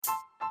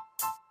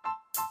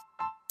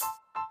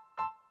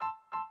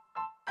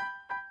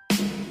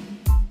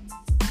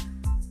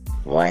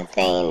One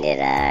thing that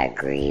I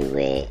agree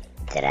with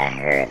that I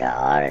heard the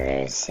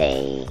auditor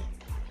say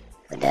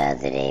the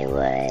other day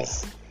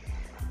was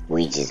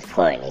we just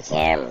point the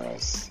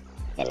cameras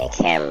and the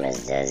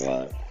cameras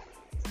doesn't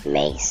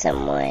make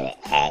someone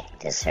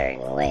act a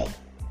certain way.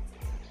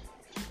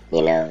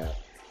 You know?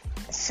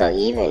 So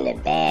even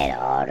the bad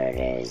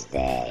auditors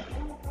that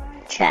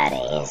try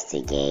to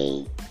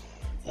instigate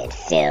and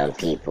film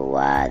people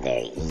while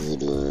they're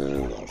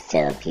eating and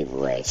film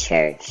people at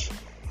church,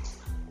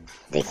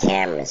 the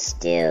camera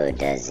still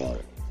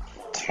doesn't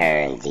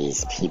turn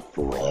these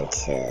people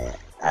into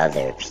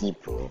other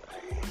people.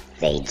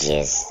 They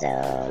just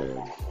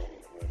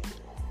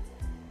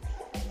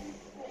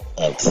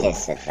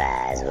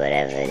intensifies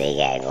whatever they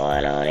got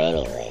going on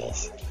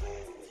anyways.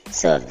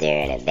 So if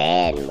they're in a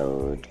bad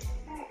mood,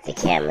 the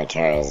camera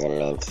turns them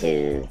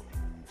into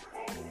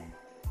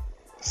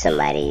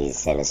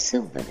somebody's in a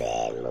super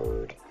bad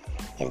mood.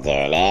 If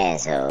they're an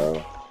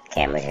asshole,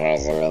 camera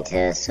turns them into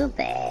a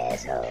super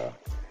asshole.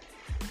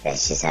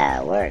 That's just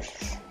how it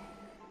works.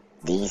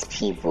 These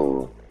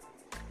people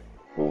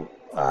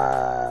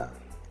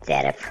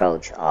that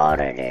approach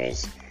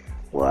auditors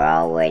were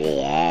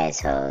already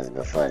assholes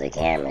before the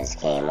cameras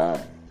came on.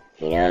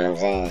 You know what I'm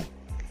saying?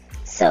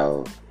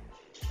 So,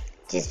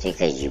 just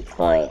because you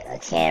point a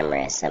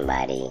camera at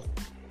somebody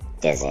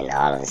doesn't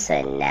all of a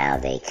sudden now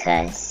they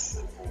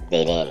cuss.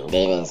 They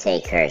didn't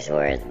say curse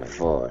words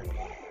before,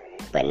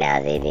 but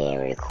now they're being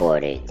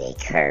recorded. They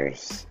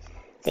curse.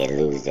 They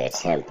lose their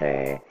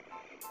temper.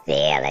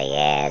 They act like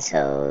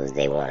assholes.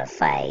 They want to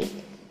fight.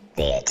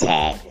 They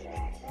attack.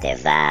 They're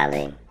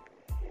violent.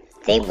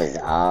 They was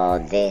all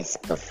this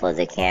before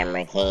the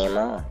camera came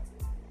on.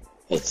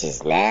 It's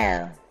just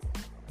now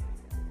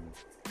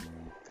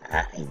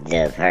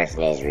the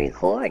person is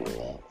recording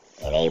it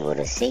and able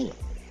to see.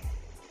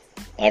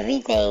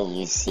 Everything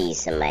you see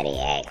somebody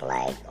act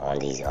like on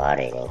these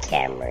auditing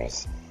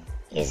cameras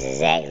is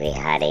exactly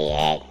how they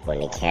act when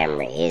the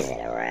camera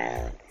isn't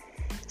around.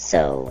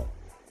 So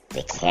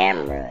the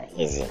camera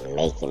isn't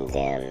making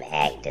them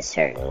act a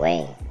certain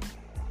way.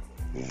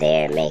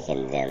 They're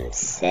making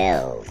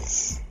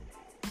themselves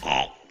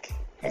act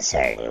a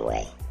certain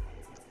way.